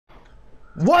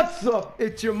What's up?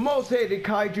 It's your most hated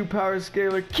kaiju power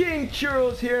scaler, King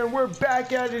Churros here, and we're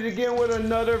back at it again with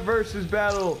another versus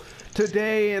battle.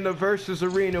 Today in the versus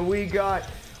arena, we got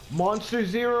Monster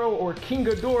Zero or King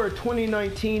Ghidorah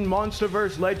 2019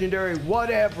 Monsterverse Legendary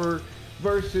whatever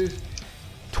versus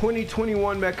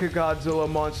 2021 Mechagodzilla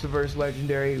Monsterverse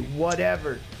Legendary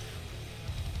whatever.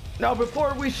 Now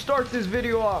before we start this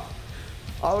video off,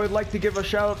 I would like to give a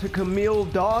shout out to Camille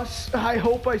Doss. I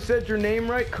hope I said your name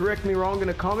right. Correct me wrong in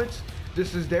the comments.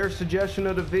 This is their suggestion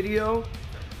of the video.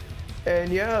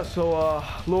 And yeah, so a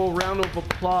little round of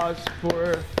applause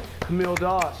for Camille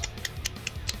Doss.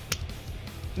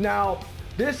 Now,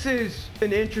 this is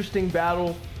an interesting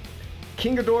battle.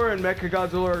 King Ghidorah and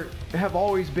Mechagodzilla have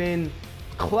always been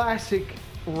classic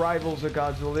rivals of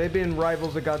Godzilla. They've been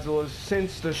rivals of Godzilla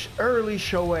since the early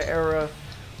Showa era.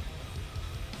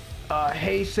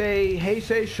 Heisei,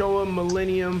 Showa,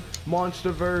 Millennium,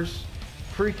 Monsterverse,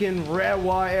 freaking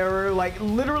Reiwa era, like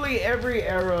literally every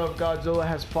era of Godzilla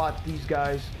has fought these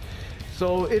guys.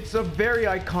 So it's a very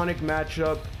iconic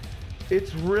matchup.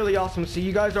 It's really awesome to see.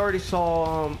 You guys already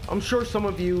saw, I'm sure some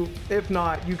of you, if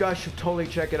not, you guys should totally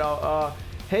check it out.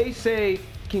 Heisei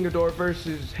King Ghidorah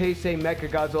versus Heisei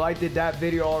Mechagodzilla. I did that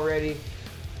video already.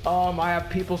 I have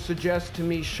people suggest to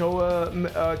me Showa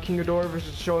King Ghidorah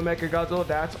versus Showa Mechagodzilla.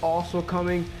 That's also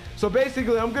coming. So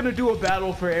basically, I'm gonna do a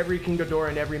battle for every King Ghidorah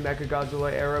and every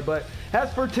Mechagodzilla era. But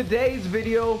as for today's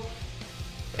video,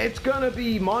 it's gonna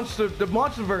be the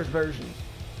Monsterverse version.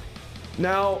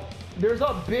 Now, there's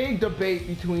a big debate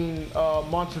between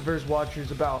Monsterverse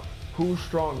watchers about who's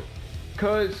stronger,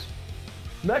 cause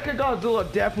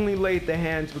Mechagodzilla definitely laid the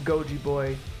hands with Goji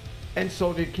Boy, and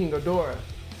so did King Ghidorah.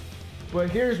 But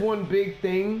here's one big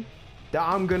thing that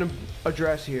I'm gonna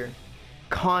address here.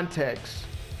 Context.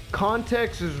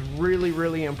 Context is really,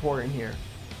 really important here.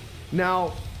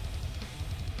 Now,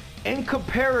 in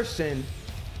comparison,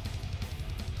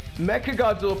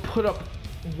 Mechagodzilla put up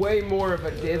way more of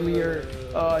a deadlier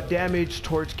damage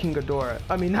towards King Ghidorah.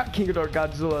 I mean, not King Ghidorah,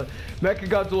 Godzilla.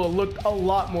 Mechagodzilla looked a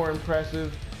lot more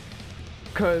impressive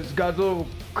because Godzilla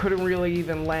couldn't really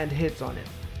even land hits on it.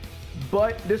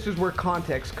 But this is where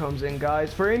context comes in,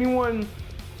 guys. For anyone,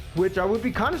 which I would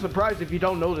be kind of surprised if you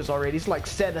don't know this already, it's like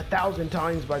said 1,000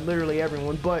 times by literally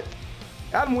everyone, but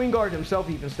Adam Wingard himself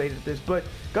even stated this, but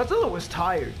Godzilla was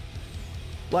tired.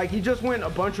 Like, he just went a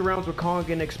bunch of rounds with Kong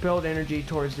and expelled energy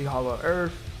towards the Hollow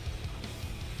Earth,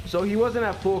 so he wasn't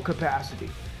at full capacity.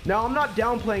 Now, I'm not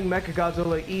downplaying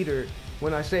Mechagodzilla either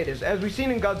when I say this. As we've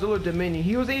seen in Godzilla Dominion,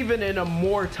 he was even in a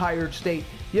more tired state.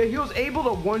 Yeah, he was able to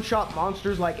one-shot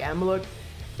monsters like Amalek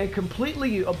and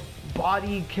completely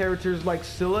body characters like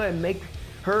Scylla and make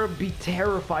her be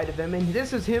terrified of him. And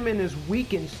this is him in his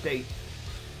weakened state.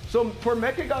 So for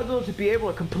Mechagodzilla to be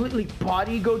able to completely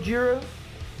body Gojira,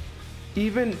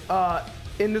 even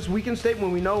in this weakened state,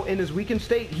 when we know in his weakened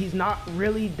state he's not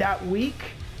really that weak,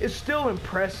 is still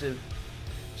impressive.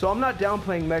 So I'm not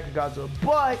downplaying Mechagodzilla,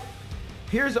 but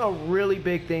here's a really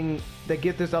big thing that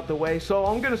get this out the way. So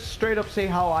I'm gonna straight up say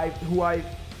who I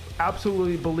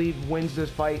absolutely believe wins this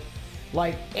fight,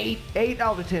 like 8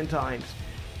 out of 10 times.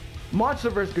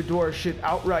 Monsterverse Ghidorah should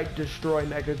outright destroy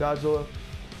Mechagodzilla,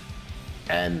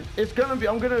 and it's gonna be.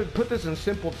 I'm gonna put this in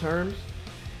simple terms,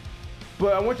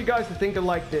 but I want you guys to think of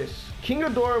like this: King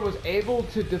Ghidorah was able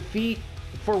to defeat,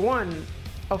 for one,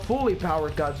 a fully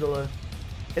powered Godzilla,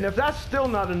 and if that's still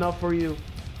not enough for you,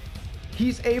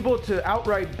 he's able to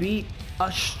outright beat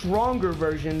a stronger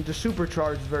version, the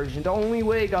supercharged version. The only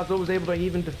way Godzilla was able to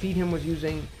even defeat him was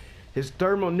using his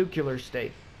thermonuclear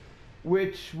state,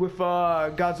 which with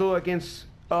Godzilla against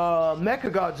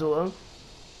Mechagodzilla,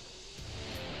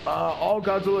 all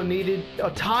Godzilla needed,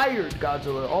 a tired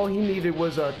Godzilla, all he needed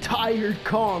was a tired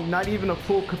Kong, not even a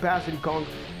full capacity Kong.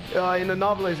 In the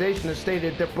novelization it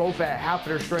stated they're both at half of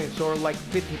their strength, so like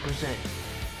 50%.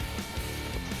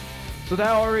 So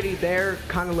that already there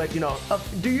kind of let you know.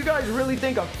 Do you guys really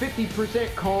think a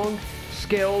 50% Kong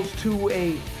scales to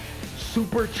a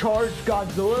supercharged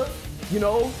Godzilla? You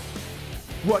know,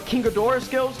 what King Ghidorah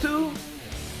scales to?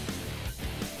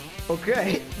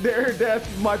 Okay,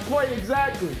 that's my point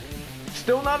exactly.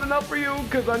 Still not enough for you?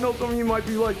 Because I know some of you might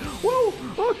be like, well,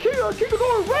 King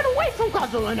Ghidorah ran away from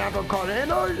Godzilla and Anaconda,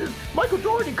 and Michael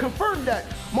Jordan confirmed that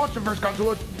Monsterverse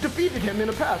Godzilla defeated him in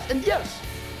the past. And yes,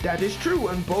 that is true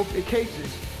in both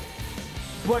cases,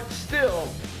 but still,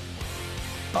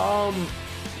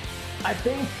 I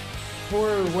think for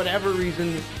whatever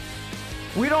reason,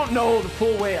 we don't know the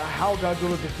full way of how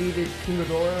Godzilla defeated King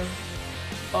Ghidorah.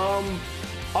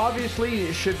 Obviously,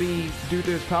 it should be due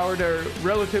to his power. They're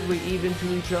relatively even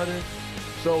to each other,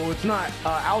 So it's not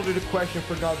out of the question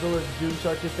for Godzilla to do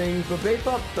such a thing. But based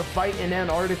off the fight in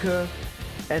Antarctica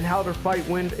and how their fight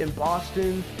went in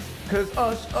Boston, because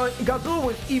Godzilla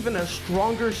was even a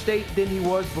stronger state than he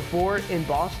was before in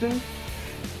Boston.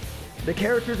 The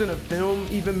characters in the film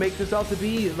even make this out to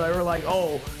be. They're like,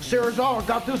 oh, Serizawa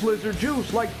got this lizard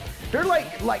juice. Like, they're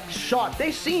like shocked.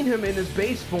 They seen him in his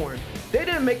base form. They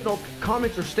didn't make no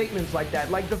comments or statements like that.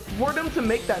 Like, for them to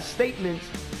make that statement,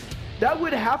 that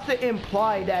would have to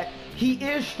imply that he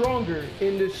is stronger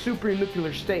in this super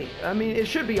nuclear state. I mean, it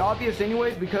should be obvious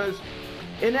anyways, because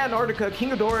in Antarctica,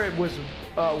 King Ghidorah was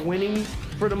winning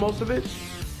for the most of it.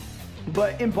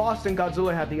 But in Boston,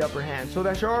 Godzilla had the upper hand. So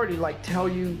that should already like tell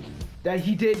you that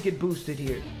he did get boosted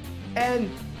here.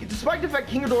 And despite the fact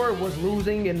King Ghidorah was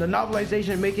losing, and the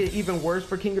novelization make it even worse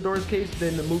for King Ghidorah's case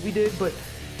than the movie did, but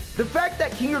the fact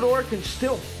that King Ghidorah can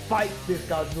still fight this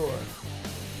Godzilla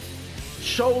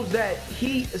shows that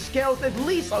he scales at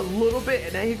least a little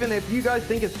bit. And even if you guys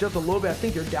think it's just a little bit, I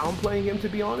think you're downplaying him, to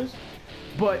be honest.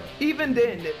 But even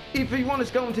then, if you want to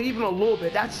scale him to even a little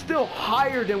bit, that's still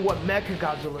higher than what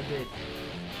Mechagodzilla did.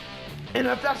 And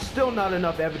if that's still not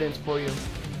enough evidence for you,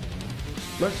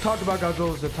 let's talk about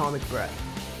Godzilla's atomic breath.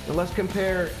 And let's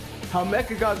compare how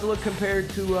Mechagodzilla compared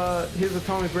to his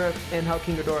atomic breath and how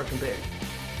King Ghidorah compared.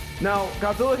 Now,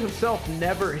 Godzilla himself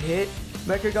never hit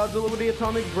Mechagodzilla with the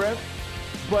atomic breath,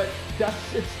 but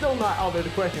it's still not out of the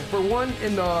question. For one,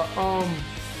 in the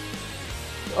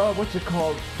what's it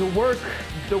called? The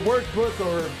workbook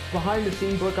or behind the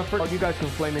scene book. I forgot. You guys can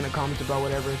flame in the comments about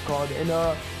whatever it's called.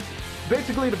 And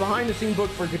basically the behind the scene book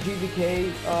for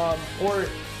GHIDORAH, or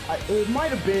it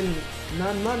might have been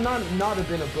not have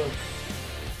been a book.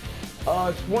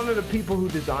 It's one of the people who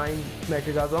designed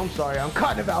Mechagodzilla. I'm sorry, I'm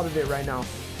kind of out of it right now.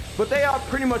 But they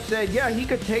pretty much said, yeah, he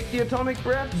could take the atomic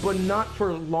breath, but not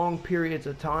for long periods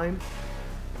of time.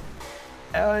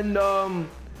 And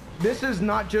this is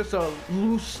not just a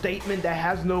loose statement that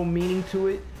has no meaning to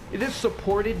it. It is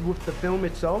supported with the film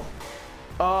itself.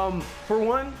 For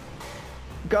one,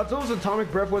 Godzilla's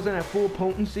atomic breath wasn't at full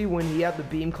potency when he had the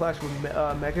beam clash with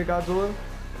Mechagodzilla.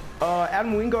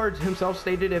 Adam Wingard himself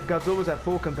stated if Godzilla was at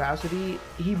full capacity,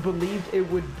 he believed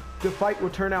the fight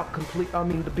would turn out complete. I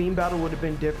mean, the beam battle would have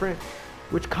been different,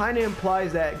 which kind of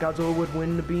implies that Godzilla would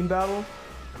win the beam battle.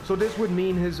 So this would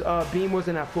mean his beam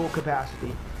wasn't at full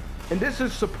capacity. And this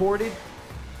is supported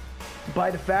by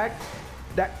the fact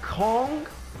that Kong,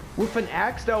 with an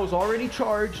axe that was already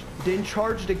charged, then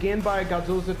charged again by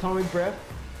Godzilla's atomic breath,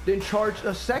 then charged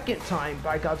a second time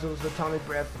by Godzilla's atomic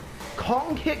breath.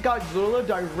 Kong hit Godzilla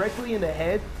directly in the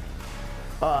head.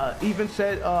 Even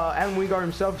said, Adam Wingard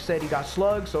himself said he got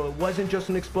slugged, so it wasn't just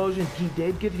an explosion. He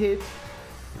did get hit.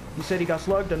 He said he got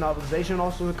slugged. The novelization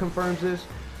also confirms this.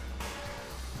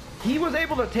 He was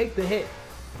able to take the hit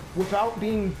without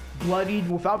being bloodied,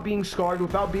 without being scarred,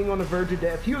 without being on the verge of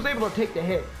death. He was able to take the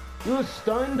hit. He was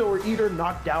stunned or either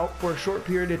knocked out for a short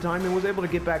period of time and was able to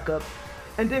get back up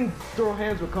and then throw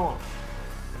hands with Kong.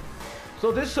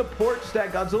 So this supports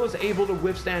that Godzilla is able to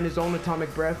withstand his own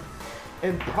atomic breath,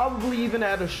 and probably even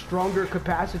at a stronger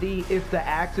capacity if the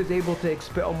axe is able to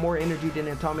expel more energy than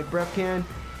atomic breath can.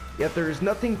 Yet there is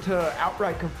nothing to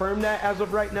outright confirm that as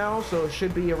of right now, so it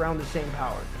should be around the same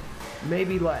power.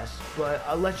 Maybe less, but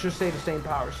let's just say the same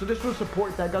power. So this would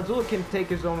support that Godzilla can take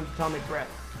his own atomic breath,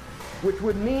 which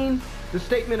would mean the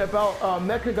statement about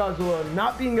Mechagodzilla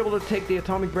not being able to take the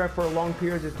atomic breath for long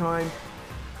periods of time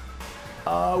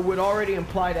would already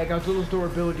imply that Godzilla's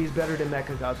durability is better than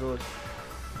Mechagodzilla's.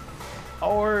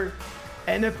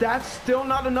 And if that's still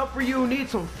not enough for you, need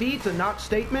some feats and not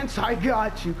statements, I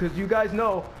got you, because you guys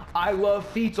know I love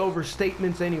feats over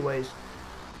statements anyways.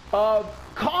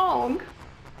 Kong,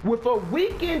 with a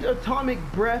weakened atomic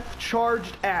breath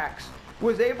charged axe,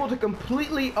 was able to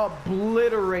completely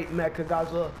obliterate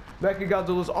Mechagodzilla.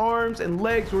 Mechagodzilla's arms and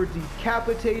legs were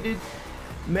decapitated.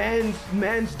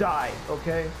 Man's died,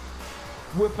 okay?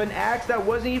 With an axe that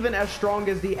wasn't even as strong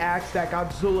as the axe that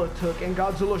Godzilla took, and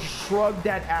Godzilla shrugged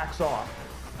that axe off.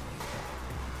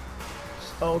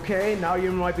 Okay, now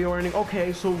you might be wondering,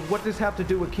 okay, so what does this have to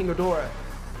do with King Ghidorah?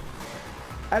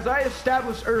 As I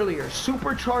established earlier,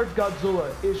 supercharged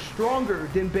Godzilla is stronger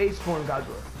than base form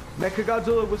Godzilla.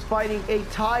 Mechagodzilla was fighting a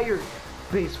tired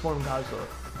base form Godzilla.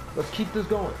 Let's keep this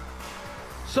going.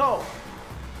 So,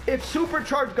 if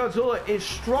supercharged Godzilla is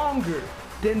stronger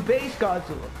than base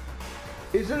Godzilla,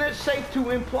 isn't it safe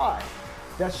to imply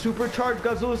that supercharged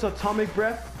Godzilla's atomic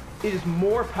breath is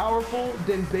more powerful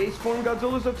than base form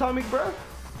Godzilla's atomic breath?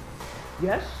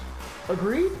 Yes?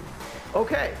 Agreed?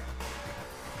 Okay.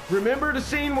 Remember the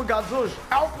scene where Godzilla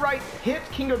outright hits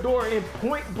King Ghidorah in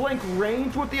point blank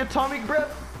range with the atomic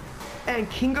breath? and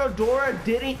King Ghidorah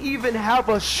didn't even have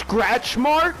a scratch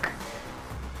mark?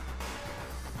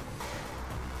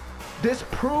 This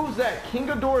proves that King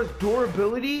Ghidorah's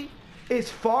durability is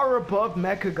far above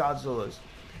Mechagodzilla's.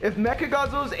 If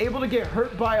Mechagodzilla is able to get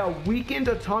hurt by a weakened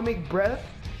atomic breath,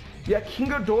 yet King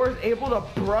Ghidorah is able to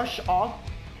brush off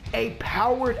a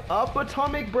powered up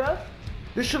atomic breath,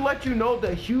 this should let you know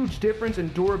the huge difference in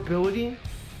durability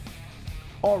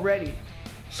already.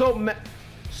 So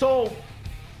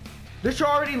this should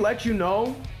already let you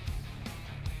know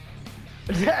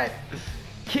that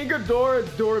King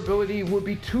Ghidorah's durability would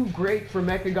be too great for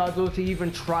Mechagodzilla to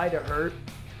even try to hurt.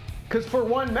 Because for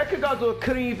one, Mechagodzilla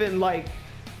couldn't even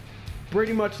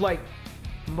pretty much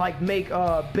make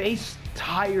base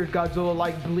tired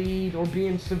Godzilla bleed or be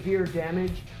in severe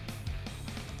damage.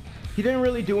 He didn't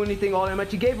really do anything all that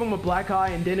much. He gave him a black eye,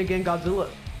 and then again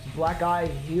Godzilla's black eye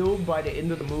healed by the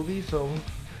end of the movie, so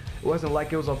it wasn't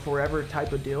like it was a forever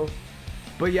type of deal.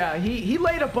 But yeah, he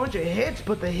laid a bunch of hits,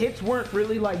 but the hits weren't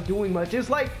really doing much. It's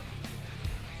like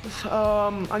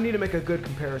I need to make a good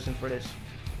comparison for this.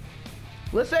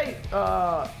 Let's say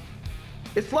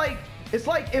it's like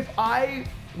if I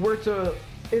were to,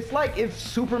 it's like if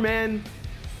Superman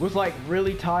was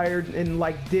really tired and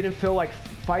didn't feel like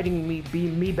fighting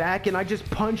me back, and I just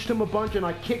punched him a bunch and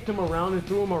I kicked him around and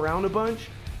threw him around a bunch.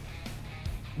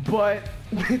 But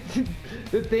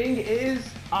the thing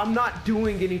is, I'm not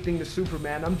doing anything to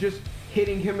Superman. I'm just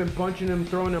hitting him and punching him,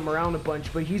 throwing him around a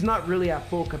bunch, but he's not really at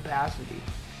full capacity.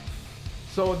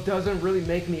 So it doesn't really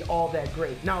make me all that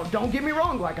great. Now, don't get me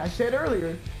wrong, like I said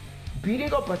earlier,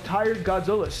 beating up a tired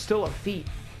Godzilla is still a feat.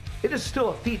 It is still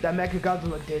a feat that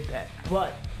Mechagodzilla did that,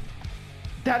 but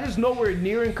that is nowhere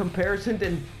near in comparison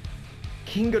than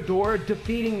King Ghidorah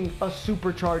defeating a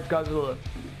supercharged Godzilla.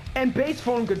 And base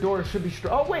form Ghidorah should be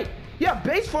strong. Oh wait, yeah,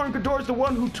 base form Ghidorah is the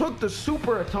one who took the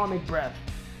super atomic breath.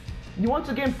 You once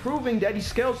again proving that he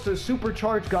scales to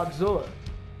supercharged Godzilla.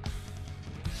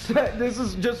 This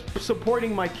is just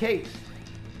supporting my case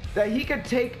that he could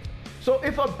take. So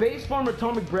if a base form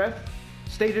atomic breath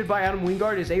stated by Adam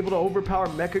Wingard is able to overpower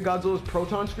Mechagodzilla's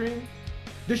proton stream,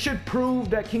 this should prove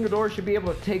that King Ghidorah should be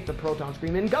able to take the proton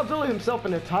stream. And Godzilla himself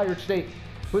in a tired state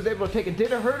was able to take it.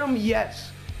 Did it hurt him?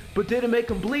 Yes. But did it make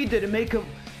him bleed? Did it make him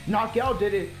knock out?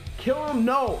 Did it kill him?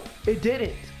 No, it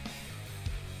didn't.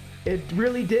 It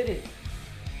really didn't.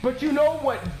 But you know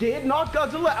what did knock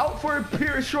Godzilla out for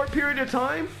a short period of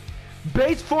time?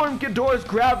 Base form Ghidorah's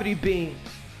gravity beams.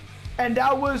 And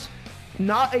that was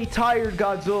not a tired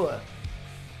Godzilla.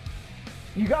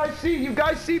 You guys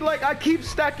see, I keep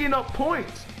stacking up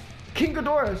points. King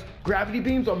Ghidorah's gravity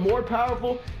beams are more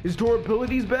powerful. His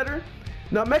durability is better.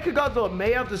 Now, Mechagodzilla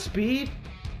may have the speed,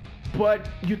 but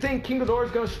you think King Ghidorah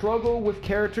is going to struggle with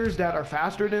characters that are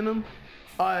faster than him?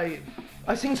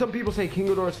 I've seen some people say King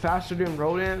Ghidorah is faster than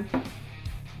Rodan.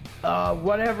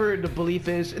 Whatever the belief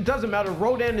is, it doesn't matter.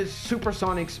 Rodan is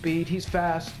supersonic speed. He's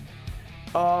fast.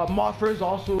 Mothra is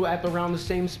also at around the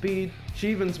same speed. She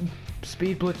even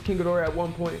speed blitzed King Ghidorah at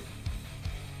one point.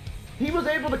 He was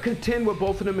able to contend with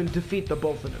both of them and defeat the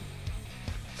both of them.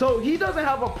 So he doesn't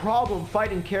have a problem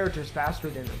fighting characters faster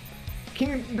than him.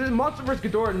 The Monster vs.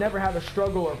 Ghidorah never had a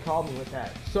struggle or problem with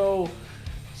that. So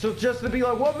just to be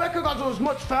like, well, Mechagodzilla is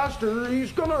much faster,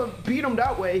 he's gonna beat him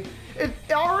that way. It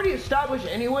already established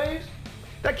anyways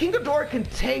that King Ghidorah can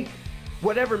take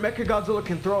whatever Mechagodzilla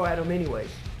can throw at him anyways.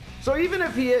 So even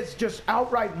if he is just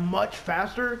outright much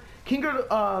faster,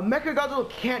 Mechagodzilla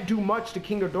can't do much to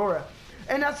King Ghidorah.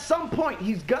 And at some point,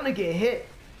 he's gonna get hit.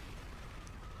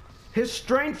 His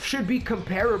strength should be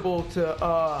comparable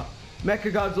to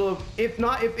Mechagodzilla,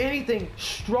 if anything,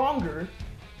 stronger,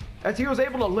 as he was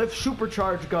able to lift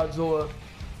supercharged Godzilla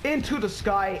into the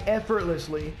sky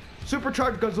effortlessly.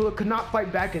 Supercharged Godzilla could not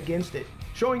fight back against it,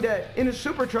 showing that in his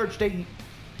supercharged state,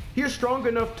 he is strong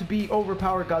enough to be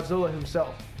overpowered Godzilla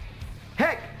himself.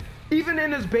 Heck, even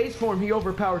in his base form, he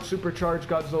overpowered supercharged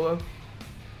Godzilla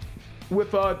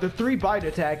with the 3-bite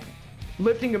attack,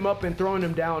 lifting him up and throwing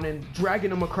him down and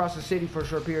dragging him across the city for a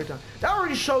short period of time. That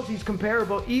already shows he's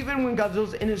comparable even when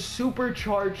Godzilla's in his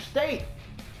supercharged state.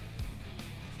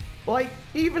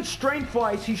 Even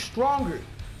strength-wise, he's stronger.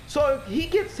 So if he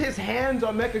gets his hands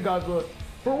on Mechagodzilla,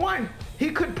 for one, he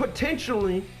could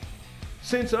potentially,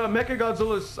 since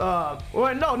Mechagodzilla's,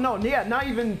 not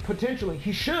even potentially,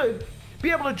 he should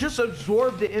be able to just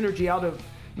absorb the energy out of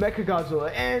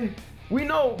Mechagodzilla. And we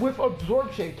know with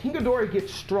absorption, King Ghidorah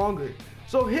gets stronger.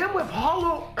 So him with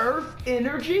Hollow Earth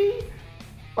energy?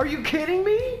 Are you kidding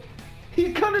me?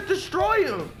 He's gonna destroy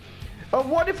him.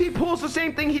 What if he pulls the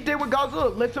same thing he did with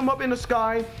Godzilla, lift him up in the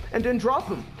sky and then drop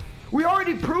him? We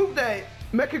already proved that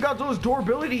Mechagodzilla's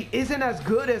durability isn't as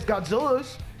good as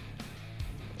Godzilla's.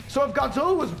 So if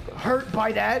Godzilla was hurt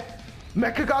by that,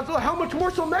 Mechagodzilla, how much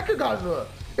more so Mechagodzilla?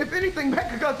 If anything,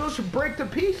 Mechagodzilla should break to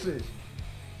pieces.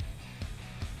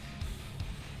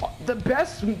 The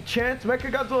best chance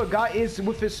Mechagodzilla got is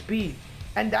with his speed.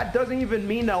 And that doesn't even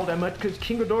mean all that much because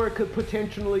King Ghidorah could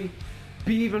potentially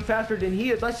be even faster than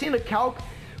he is. I've seen a calc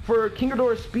for King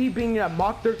Ghidorah's speed being at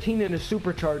Mach 13 in a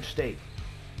supercharged state,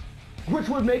 which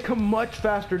would make him much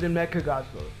faster than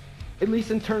Mechagodzilla, at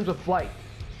least in terms of flight.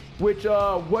 Which,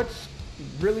 what's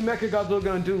really Mechagodzilla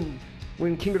gonna do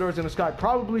when King Ghidorah's in the sky?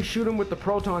 Probably shoot him with the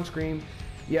proton scream.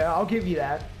 Yeah, I'll give you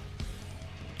that.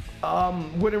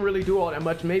 Wouldn't really do all that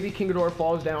much. Maybe King Ghidorah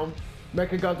falls down.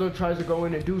 Mechagodzilla tries to go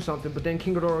in and do something, but then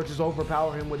King Ghidorah will just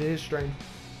overpower him with his strength.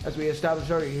 As we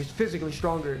established earlier, he's physically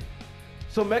stronger.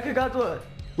 So Mechagodzilla,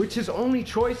 which his only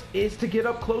choice is to get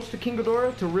up close to King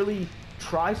Ghidorah to really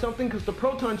try something, because the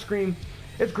proton scream,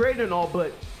 it's great and all,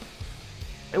 but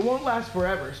it won't last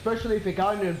forever, especially if it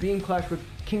got into a beam clash with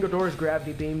King Ghidorah's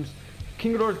gravity beams.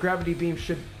 King Ghidorah's gravity beams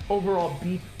should overall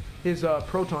beat his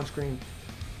proton scream.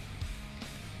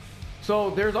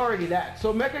 So there's already that.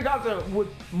 So Mechagodzilla would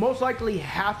most likely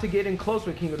have to get in close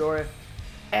with King Ghidorah,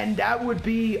 and that would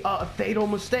be a fatal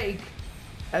mistake,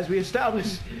 as we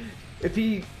established. If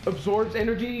he absorbs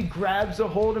energy, grabs a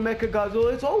hold of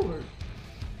Mechagodzilla, it's over.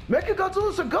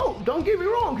 Mechagodzilla's a goat, don't get me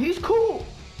wrong, he's cool.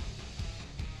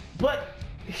 But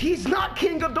he's not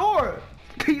King Ghidorah.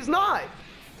 He's not.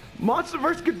 Monster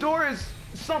vs. Ghidorah is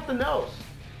something else.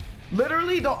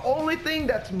 Literally, the only thing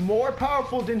that's more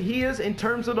powerful than he is in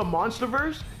terms of the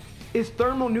Monsterverse is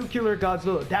thermonuclear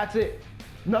Godzilla. That's it.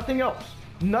 Nothing else.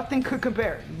 Nothing could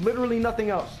compare. Literally nothing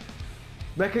else.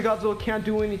 Mechagodzilla can't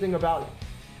do anything about it.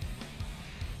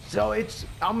 So it's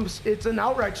an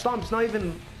outright stomp. It's not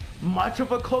even much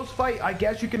of a close fight. I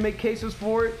guess you can make cases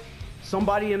for it.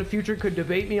 Somebody in the future could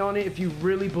debate me on it if you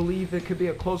really believe it could be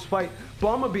a close fight.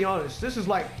 But I'm gonna be honest, this is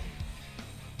like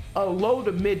a low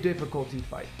to mid difficulty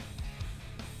fight.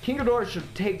 King Ghidorah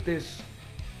should take this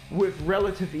with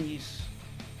relative ease.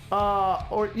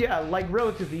 Like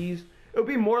relative ease. It would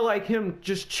be more like him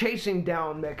just chasing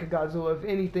down Mechagodzilla. If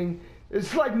anything,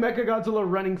 it's like Mechagodzilla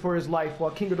running for his life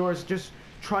while King Ghidorah is just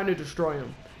trying to destroy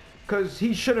him. Because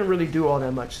he shouldn't really do all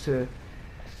that much to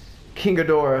King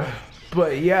Ghidorah.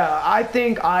 But yeah, I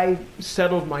think I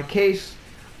settled my case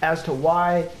as to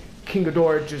why King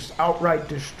Ghidorah just outright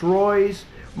destroys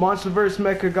Monsterverse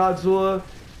Mechagodzilla.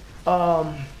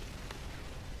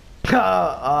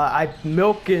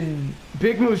 Milk and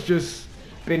Big Moose just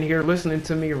been here listening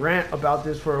to me rant about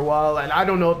this for a while, and I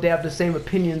don't know if they have the same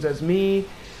opinions as me.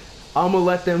 I'm gonna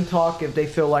let them talk if they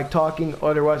feel like talking,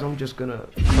 otherwise I'm just gonna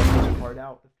cut this part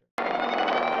out.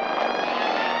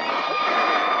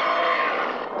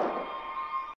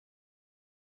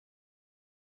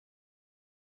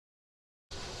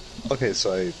 Okay,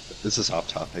 so this is off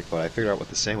topic, but I figured out what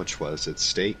the sandwich was. It's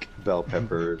steak, bell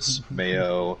peppers,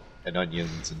 mayo, and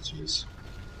onions and cheese.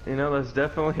 You know, that's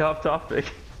definitely off topic.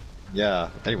 Yeah,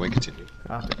 anyway, continue.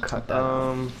 I have to cut that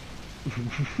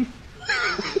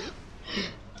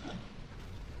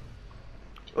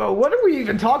Well, what are we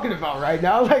even talking about right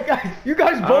now? Like, you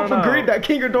guys both agreed that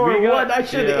King Ghidorah won. I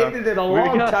should have ended it a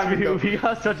long time ago. We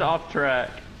got such off track.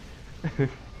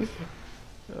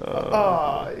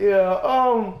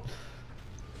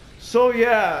 So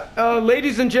yeah,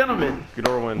 ladies and gentlemen,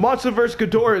 Ghidorah wins. Monster vs.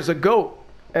 Ghidorah is a GOAT,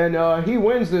 and he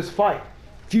wins this fight.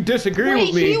 If you disagree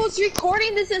with me... Wait, he was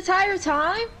recording this entire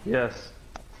time? Yes.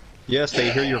 Yes,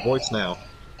 they hear your voice now.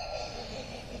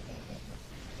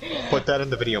 Put that in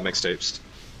the video mixtapes.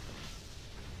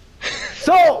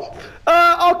 So,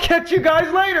 I'll catch you guys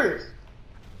later.